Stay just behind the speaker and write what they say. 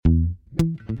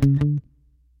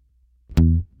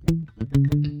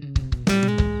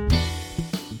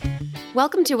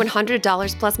Welcome to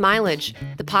 $100 Plus Mileage,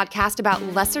 the podcast about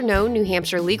lesser-known New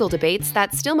Hampshire legal debates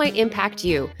that still might impact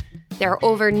you. There are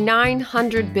over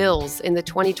 900 bills in the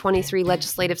 2023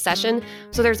 legislative session,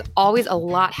 so there's always a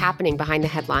lot happening behind the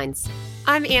headlines.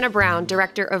 I'm Anna Brown,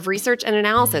 Director of Research and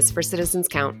Analysis for Citizens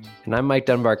Count. And I'm Mike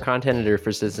Dunbar, Content Editor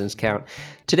for Citizens Count.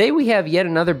 Today we have yet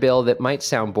another bill that might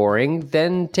sound boring,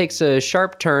 then takes a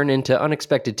sharp turn into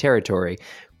unexpected territory.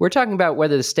 We're talking about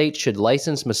whether the state should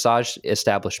license massage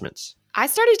establishments. I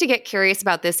started to get curious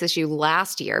about this issue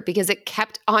last year because it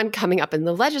kept on coming up in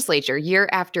the legislature year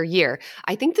after year.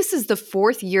 I think this is the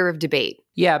fourth year of debate.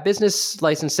 Yeah, business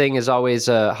licensing is always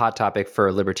a hot topic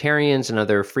for libertarians and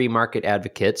other free market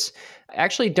advocates.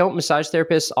 Actually, don't massage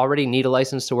therapists already need a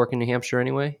license to work in New Hampshire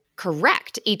anyway?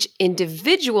 Correct. Each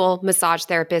individual massage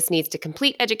therapist needs to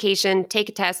complete education, take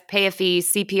a test, pay a fee,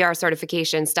 CPR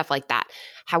certification, stuff like that.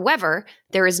 However,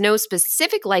 there is no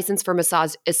specific license for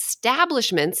massage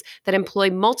establishments that employ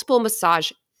multiple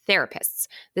massage therapists.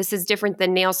 This is different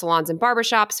than nail salons and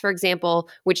barbershops, for example,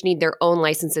 which need their own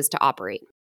licenses to operate.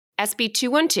 SB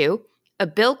 212, a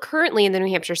bill currently in the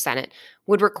New Hampshire Senate,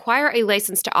 would require a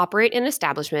license to operate an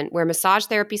establishment where massage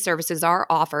therapy services are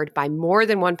offered by more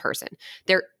than one person.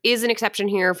 There is an exception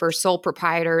here for sole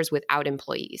proprietors without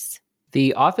employees.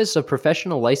 The Office of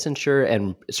Professional Licensure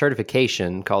and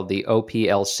Certification, called the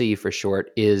OPLC for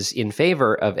short, is in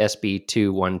favor of SB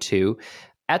 212.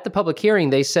 At the public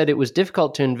hearing, they said it was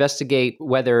difficult to investigate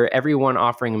whether everyone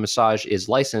offering a massage is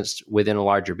licensed within a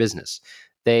larger business.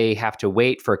 They have to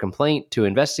wait for a complaint to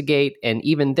investigate, and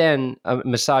even then, a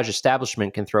massage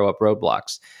establishment can throw up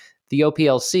roadblocks. The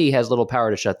OPLC has little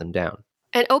power to shut them down.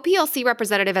 An OPLC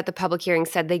representative at the public hearing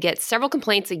said they get several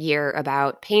complaints a year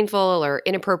about painful or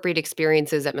inappropriate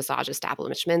experiences at massage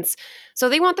establishments, so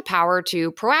they want the power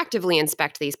to proactively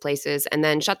inspect these places and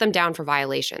then shut them down for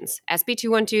violations. SB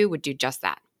 212 would do just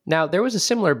that. Now, there was a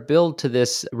similar bill to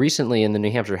this recently in the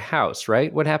New Hampshire House,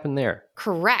 right? What happened there?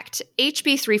 Correct.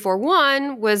 HB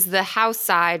 341 was the House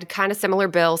side, kind of similar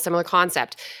bill, similar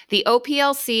concept. The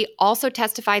OPLC also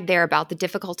testified there about the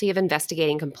difficulty of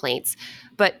investigating complaints.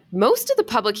 But most of the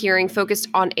public hearing focused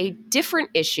on a different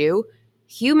issue: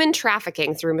 human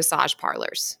trafficking through massage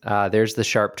parlors. There's the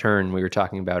sharp turn we were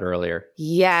talking about earlier.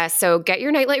 Yeah, so get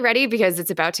your nightlight ready because it's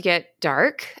about to get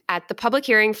dark. At the public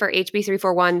hearing for HB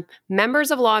 341, members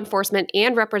of law enforcement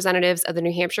and representatives of the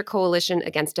New Hampshire Coalition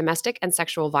Against Domestic and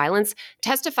Sexual Violence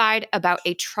testified about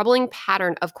a troubling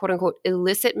pattern of quote-unquote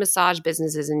illicit massage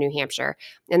businesses in New Hampshire.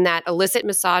 And that illicit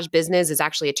massage business is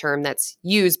actually a term that's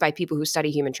used by people who study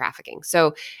human trafficking.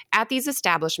 So at these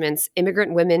establishments,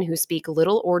 immigrant women who speak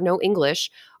little or no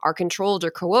English are controlled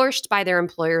or coerced by their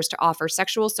employers to offer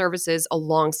sexual services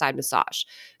alongside massage.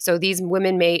 So these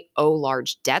women may owe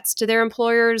large debts to their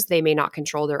employers. They may not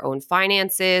control their own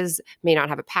finances, may not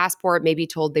have a passport, may be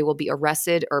told they will be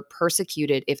arrested or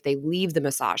persecuted if they leave the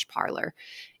massage parlor.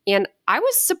 And I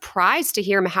was surprised to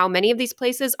hear how many of these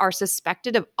places are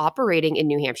suspected of operating in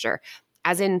New Hampshire,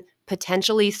 as in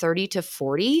potentially 30 to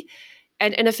 40.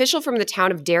 And an official from the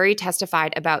town of Derry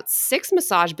testified about 6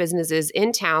 massage businesses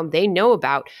in town they know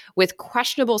about with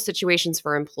questionable situations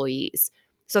for employees.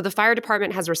 So the fire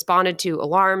department has responded to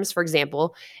alarms, for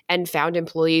example, and found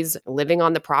employees living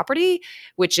on the property,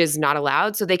 which is not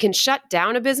allowed. So they can shut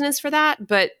down a business for that,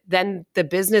 but then the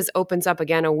business opens up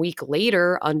again a week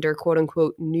later under quote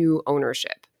unquote new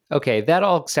ownership. Okay, that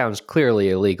all sounds clearly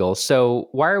illegal. So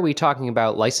why are we talking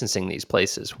about licensing these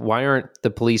places? Why aren't the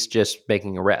police just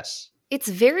making arrests? It's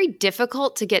very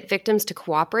difficult to get victims to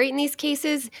cooperate in these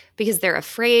cases because they're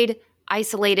afraid,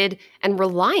 isolated, and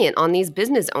reliant on these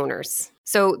business owners.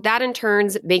 So that in turn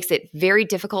makes it very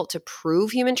difficult to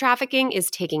prove human trafficking is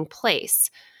taking place.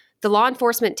 The law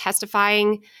enforcement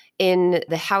testifying in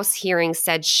the House hearing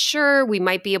said, sure, we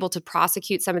might be able to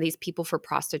prosecute some of these people for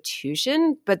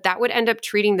prostitution, but that would end up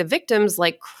treating the victims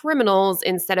like criminals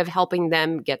instead of helping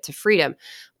them get to freedom.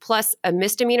 Plus, a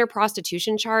misdemeanor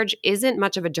prostitution charge isn't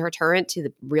much of a deterrent to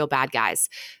the real bad guys.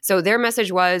 So their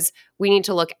message was, we need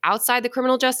to look outside the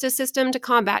criminal justice system to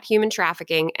combat human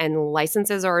trafficking, and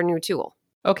licenses are a new tool.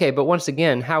 Okay, but once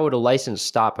again, how would a license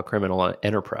stop a criminal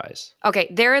enterprise?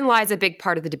 Okay, therein lies a big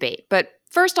part of the debate. But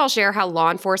first, I'll share how law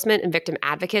enforcement and victim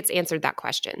advocates answered that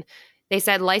question. They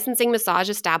said licensing massage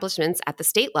establishments at the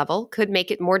state level could make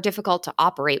it more difficult to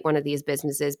operate one of these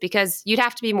businesses because you'd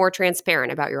have to be more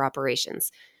transparent about your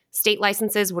operations. State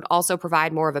licenses would also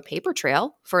provide more of a paper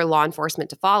trail for law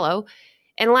enforcement to follow.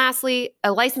 And lastly,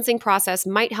 a licensing process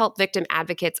might help victim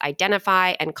advocates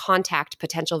identify and contact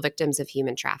potential victims of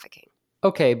human trafficking.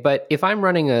 Okay, but if I'm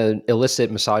running an illicit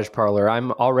massage parlor,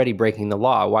 I'm already breaking the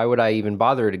law. Why would I even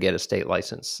bother to get a state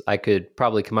license? I could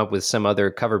probably come up with some other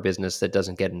cover business that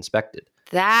doesn't get inspected.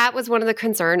 That was one of the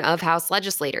concerns of House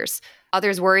legislators.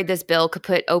 Others worried this bill could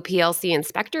put OPLC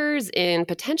inspectors in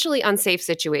potentially unsafe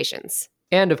situations.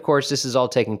 And of course, this is all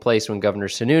taking place when Governor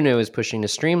Sununu is pushing to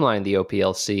streamline the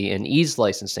OPLC and ease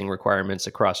licensing requirements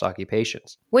across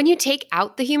occupations. When you take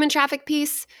out the human traffic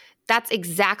piece, that's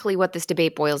exactly what this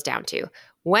debate boils down to.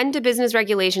 When do business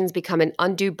regulations become an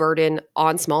undue burden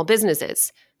on small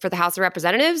businesses? For the House of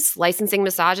Representatives, licensing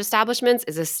massage establishments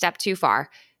is a step too far.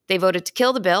 They voted to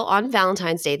kill the bill on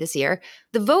Valentine's Day this year.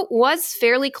 The vote was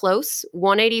fairly close,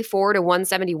 184 to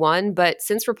 171, but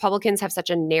since Republicans have such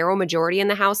a narrow majority in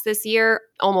the House this year,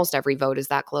 almost every vote is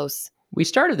that close. We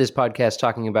started this podcast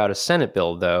talking about a Senate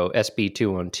bill, though, SB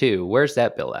 212. Where's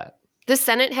that bill at? The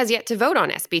Senate has yet to vote on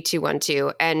SB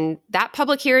 212, and that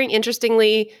public hearing,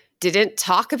 interestingly, didn't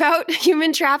talk about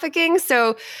human trafficking.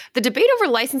 So the debate over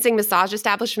licensing massage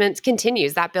establishments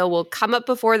continues. That bill will come up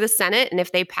before the Senate, and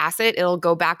if they pass it, it'll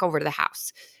go back over to the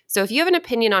House. So if you have an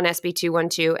opinion on SB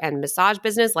 212 and massage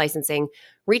business licensing,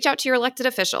 reach out to your elected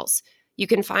officials. You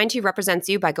can find who represents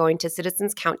you by going to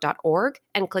citizenscount.org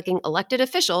and clicking Elected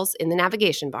Officials in the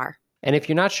navigation bar. And if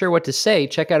you're not sure what to say,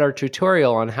 check out our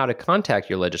tutorial on how to contact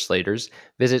your legislators.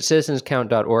 Visit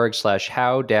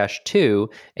citizenscount.org/how-to,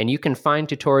 and you can find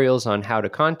tutorials on how to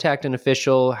contact an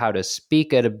official, how to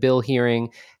speak at a bill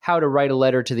hearing, how to write a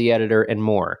letter to the editor, and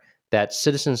more. That's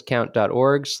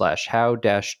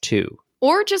citizenscount.org/how-to.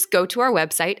 Or just go to our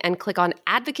website and click on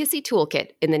Advocacy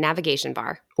Toolkit in the navigation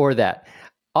bar. Or that.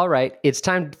 All right, it's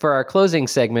time for our closing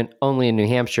segment, Only in New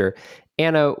Hampshire.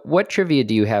 Anna, what trivia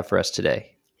do you have for us today?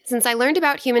 Since I learned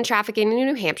about human trafficking in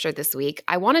New Hampshire this week,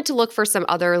 I wanted to look for some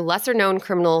other lesser-known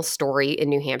criminal story in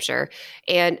New Hampshire.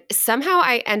 And somehow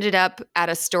I ended up at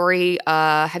a story,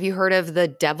 have you heard of the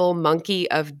Devil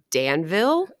Monkey of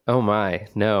Danville? Oh my,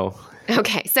 no.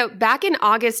 Okay, so back in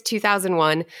August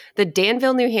 2001, the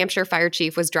Danville, New Hampshire fire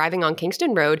chief was driving on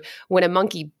Kingston Road when a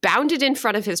monkey bounded in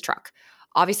front of his truck.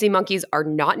 Obviously, monkeys are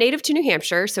not native to New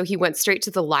Hampshire, so he went straight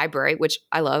to the library, which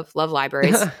I love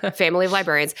libraries, family of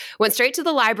librarians, went straight to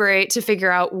the library to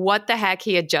figure out what the heck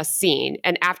he had just seen.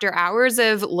 And after hours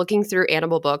of looking through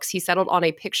animal books, he settled on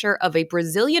a picture of a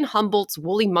Brazilian Humboldt's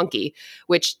woolly monkey,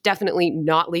 which definitely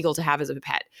not legal to have as a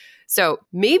pet. So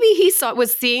maybe he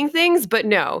was seeing things, but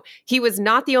no, he was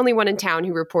not the only one in town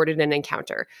who reported an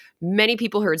encounter. Many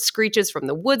people heard screeches from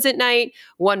the woods at night.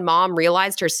 One mom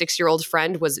realized her 6-year-old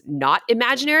friend was not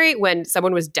imaginary when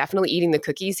someone was definitely eating the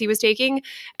cookies he was taking.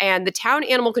 And the town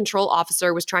animal control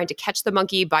officer was trying to catch the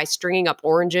monkey by stringing up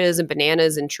oranges and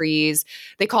bananas and trees.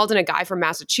 They called in a guy from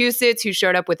Massachusetts who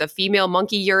showed up with a female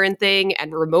monkey urine thing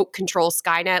and remote control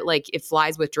Skynet, like it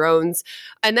flies with drones.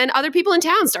 And then other people in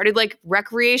town started like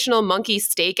recreational monkey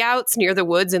stakeouts near the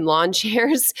woods in lawn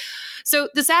chairs. So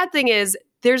the sad thing is,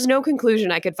 there's no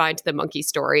conclusion I could find to the monkey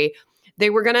story. They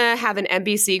were going to have an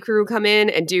NBC crew come in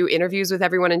and do interviews with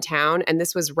everyone in town, and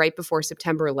this was right before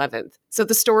September 11th. So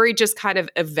the story just kind of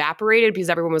evaporated because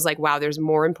everyone was like, wow, there's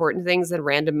more important things than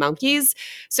random monkeys.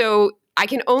 So I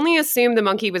can only assume the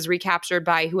monkey was recaptured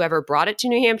by whoever brought it to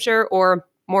New Hampshire, or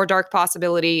more dark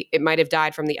possibility, it might have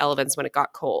died from the elements when it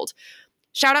got cold.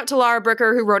 Shout out to Laura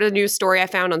Bricker, who wrote a news story I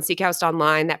found on Seacoast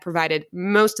Online that provided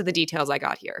most of the details I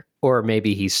got here. Or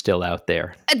maybe he's still out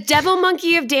there. A devil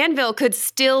monkey of Danville could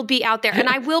still be out there. And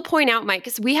I will point out, Mike,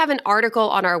 because we have an article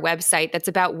on our website that's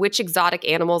about which exotic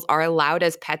animals are allowed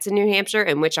as pets in New Hampshire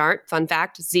and which aren't. Fun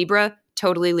fact, zebra,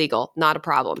 totally legal, not a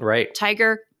problem. Right.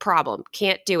 Tiger, problem,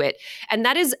 can't do it. And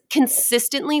that is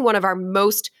consistently one of our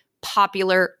most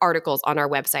popular articles on our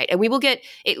website. And we will get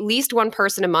at least one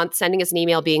person a month sending us an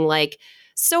email being like,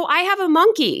 so I have a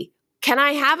monkey. Can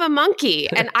I have a monkey?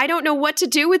 And I don't know what to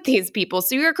do with these people.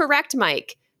 So you're correct,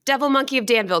 Mike. Devil Monkey of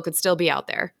Danville could still be out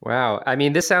there. Wow. I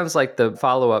mean, this sounds like the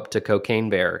follow-up to Cocaine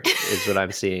Bear is what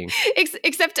I'm seeing.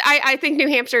 Except I think New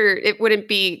Hampshire, it wouldn't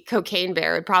be Cocaine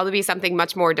Bear. It'd probably be something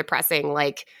much more depressing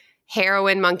like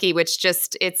Heroin Monkey, which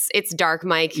just, it's dark,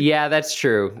 Mike. Yeah, that's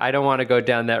true. I don't want to go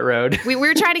down that road. We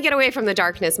were trying to get away from the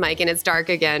darkness, Mike, and it's dark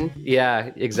again.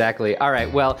 Yeah, exactly. All right,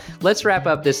 well, let's wrap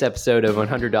up this episode of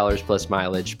 $100 plus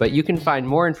mileage, but you can find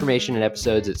more information and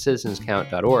episodes at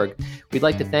citizenscount.org. We'd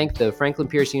like to thank the Franklin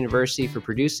Pierce University for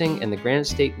producing and the Granite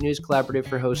State News Collaborative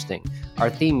for hosting. Our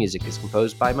theme music is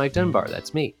composed by Mike Dunbar,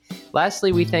 that's me.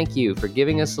 Lastly, we thank you for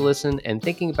giving us a listen and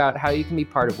thinking about how you can be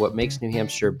part of what makes New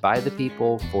Hampshire by the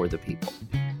people, for the people.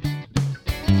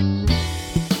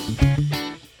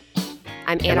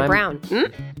 I'm Anna Brown.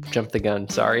 Jump the gun,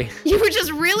 sorry. You were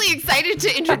just really excited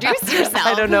to introduce yourself.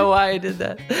 I don't know why I did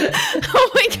that.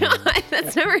 Oh my God,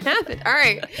 that's never happened. All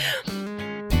right.